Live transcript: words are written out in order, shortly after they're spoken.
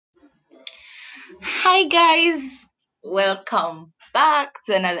Hi guys, welcome back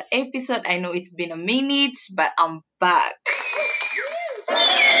to another episode. I know it's been a minute, but I'm back.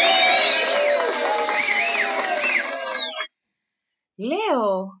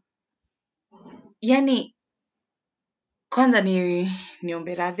 Leo, yani kwanza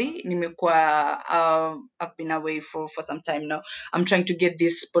niombe radhi, nimekuwa I've been away for some time now. I'm trying to get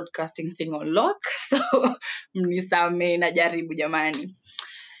this podcasting thing on lock, so mnisamee, najaribu jamani.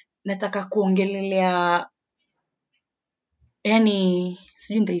 Nataka kuongelelea yani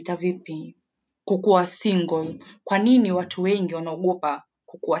sijui nitaita vipi kukuwa single. Kwa nini watu wengi wanaogopa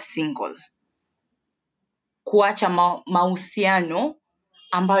kukuwa single? Kuacha mahusiano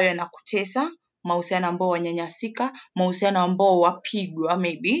ambayo yanakutesa, mahusiano ambayo wanyanyasika, mahusiano ambayo wapigwa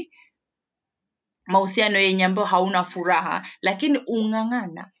maybe, mahusiano yenye ambayo hauna furaha, lakini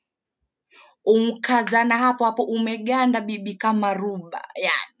ungangana. Umkazana hapo umeganda bibi kama ruba,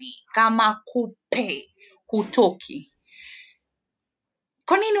 yani kama kupe, hutoki.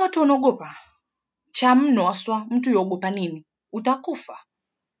 Kwa nini watu wanaogopa? Cha mno aswa, mtu yogopa nini? Utakufa.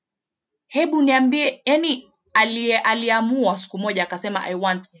 Hebu niambie, yani aliamua siku moja akasema I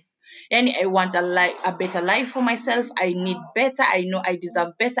want a better life for myself, I need better, I know I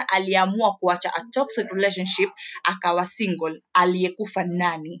deserve better. Aliamua kuacha a toxic relationship, akawa single. Aliyekufa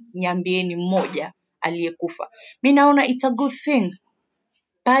nani? Niambieni mmoja aliyekufa. Mimi naona it's a good thing.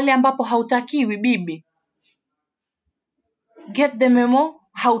 Pale ambapo hautakiwi bibi, get the memo,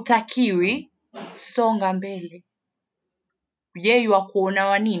 hautakiwi, songa mbele. Yeye wa kuona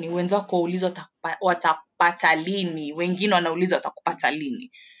wa nini? Wenzako wauliza watapata lini? Wengine wanauliza watakupata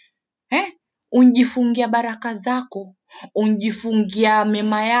lini? Unjifungia baraka zako, unjifungia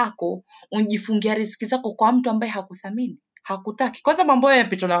mema yako, unjifungia riziki zako kwa mtu ambaye hakuthamini, hakutaki. Kwanza mambo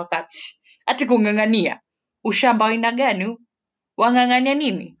yanapita na wakati. Ati kungangania. Ushamba aina gani? Wangangania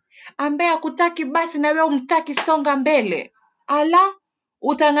nini? Ambaye hakutaki basi na wewe umtaki, songa mbele. Ala,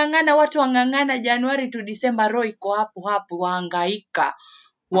 utangangana, watu wangangana Januari to December, roho iko hapo wahangaika,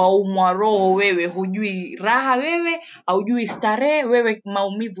 waumwa roho. Wewe hujui raha, wewe haujui starehe, wewe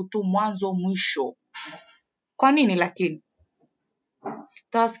maumivu tu mwanzo mwisho. Kwa nini lakini?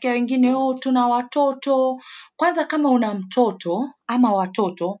 Tawasikia wengine tuna watoto. Kwanza kama una mtoto ama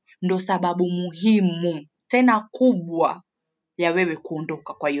watoto, ndo sababu muhimu tena kubwa ya wewe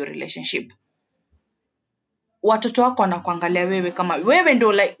kuondoka kwa hiyo relationship. Watoto wako wanakuangalia wewe kama wewe ndo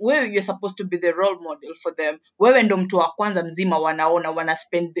wewe you're supposed to be the role model for them. Wewe ndo mtu wa kwanza mzima wanaona, wana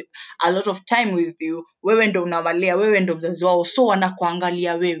spend a lot of time with you. Wewe ndo unawalea, wewe ndo mzazi wao, so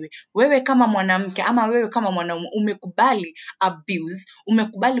wanakuangalia wewe. Wewe kama mwanamke ama wewe kama mwanaume umekubali abuse,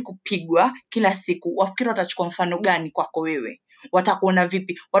 umekubali kupigwa kila siku, wafikiri watachukua mfano gani kwako wewe? Watakuona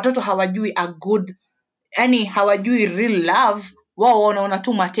vipi? Watoto hawajui hawajui real love. Wao wanaona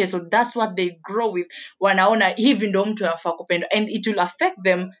tu mateso. That's what they grow with. Wanaona hivi ndo mtu anafaa kupendwa, and it will affect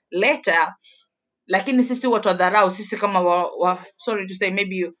them later. Lakini sisi watu wadharau, sisi kama sorry to say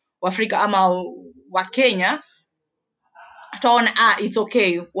maybe Waafrika ama wa Kenya, tutaona it's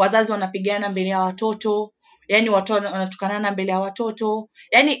okay. Wazazi wanapigana mbele ya watoto, yani watoto wanatukanana mbele ya watoto,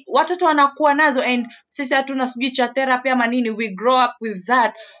 yani watoto wanakuwa nazo, and sisi hatuna sijui cha therapy ama nini. We grow up with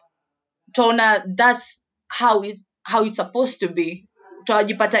that. Tona, that's how it's supposed to be.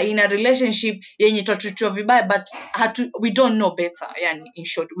 Tutajipata in a relationship yenye tutachua vibaya, but we don't know better. Yani in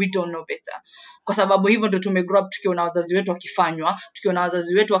short, we don't know better. Kwa sababu hivyo ndo tumegrow up tukiona wazazi wetu wakifanywa, tukiona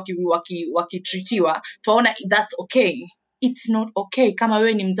wazazi wetu wakitreatiwa, tunaona that's okay. It's not okay. Kama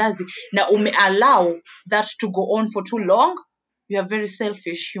wewe ni mzazi na allow that to go on for too long, you are very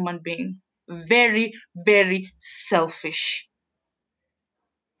selfish human being. Very, very selfish.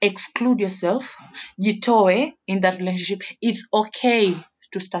 Exclude yourself, jitoe in that relationship. It's okay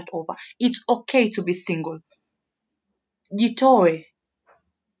to start over. It's okay to be single. Jitoe.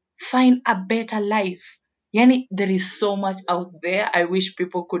 Find a better life. Yani, there is so much out there. I wish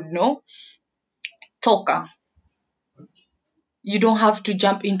people could know. Toka. You don't have to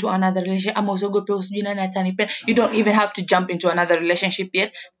jump into another relationship. You don't even have to jump into another relationship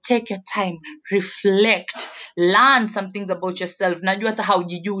yet. Take your time, reflect, learn some things about yourself. Najua hata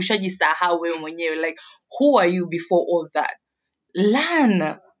haujijui, ushajisahau wewe mwenyewe. Like, who are you before all that?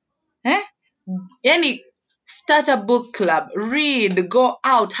 Learn. Yani, start a book club, read, go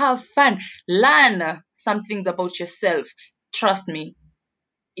out, have fun, learn some things about yourself. Trust me,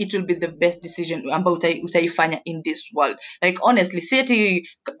 it will be the best decision ambayo utaifanya in this world. Like, honestly, seti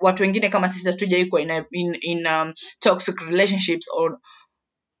watu wengine kama sisi hatujaikuwa in toxic relationships or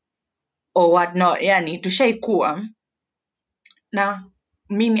what not. Yani tushaikuwa na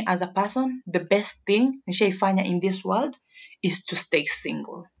mimi as a person, the best thing nishaifanya in this world is to stay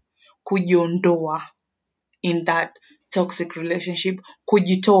single. kujiondoa in that toxic relationship,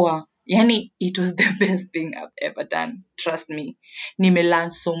 kujitoa. Yani, it was the best thing I've ever done. Trust me. Nime learn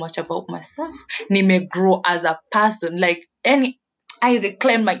so much about myself. Nime grow as a person. Like, I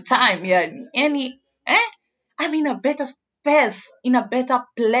reclaim my time. Yani, I'm in a better space, in a better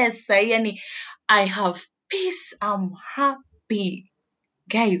place. Yani, I have peace. I'm happy.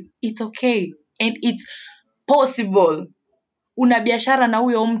 Guys, it's okay. And it's possible. Una biashara na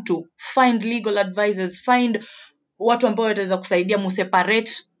huyo mtu, find legal advisors, find watu ambao wataweza kusaidia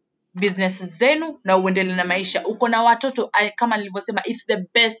museparate business zenu na uendelee na maisha. Uko na watoto, kama nilivyosema, it's the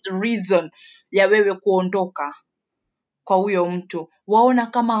best reason ya wewe kuondoka kwa huyo mtu. Waona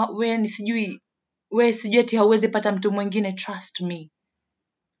kama wewe sijui eti hauwezi pata mtu mwingine, trust me.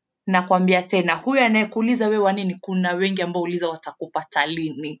 Nakwambia tena, huyo anayekuuliza wewe wa nini, kuna wengi ambao uliza watakupata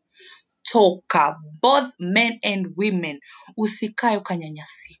lini. Toka, both men and women. Usikae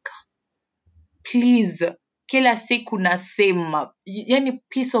ukanyanyasika. Please, kila siku nasema, yani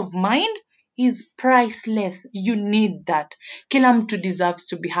peace of mind is priceless. You need that. Kila mtu deserves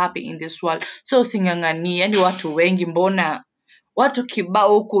to be happy in this world. So using'ang'anie, yani watu wengi, mbona watu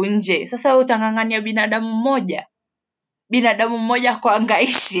kibao huku nje. Sasa wewe utang'ang'ania binadamu mmoja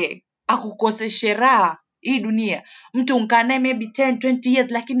kuangaishe, akukoseshe raha hii dunia. Mtu unkaa naye maybe 10, 20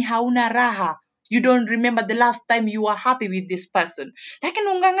 years lakini hauna raha. You don't remember the last time you were happy with this person. Lakini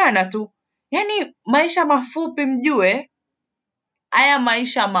ungangana tu. Yani maisha mafupi mjue. Haya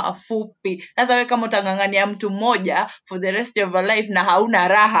maisha mafupi. Sasa wewe kama utang'ang'ania mtu mmoja for the rest of your life na hauna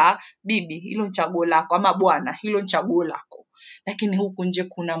raha, bibi, hilo ni chaguo lako, ama bwana, hilo ni chaguo lako. Lakini huku nje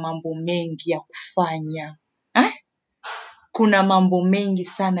kuna mambo mengi ya kufanya. Kuna mambo mengi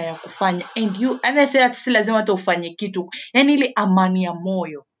sana ya kufanya, and anasema si lazima hata ufanye kitu. Yani ile amani ya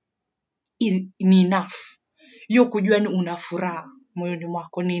moyo ni enough. Hiyo kujua ni una furaha moyoni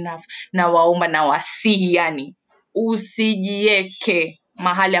mwako ni enough. Na waomba na wasihi, yani usijieke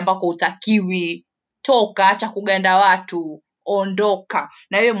mahali ambako utakiwi. Toka, acha kuganda watu, ondoka.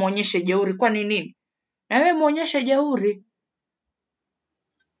 Na wewe muonyeshe jeuri. Kwa nini? Na wewe muonyeshe jeuri.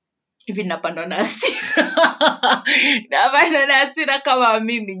 Hivi napandwa na hasira. Napandwa na hasira kama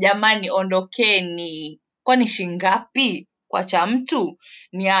mimi. Jamani, ondokeni. Kwani shingapi kwa cha mtu?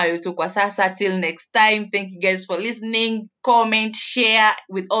 Ni hayo tu kwa sasa. Till next time. Thank you guys for listening. Comment, share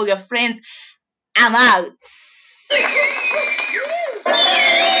with all your friends. I'm out.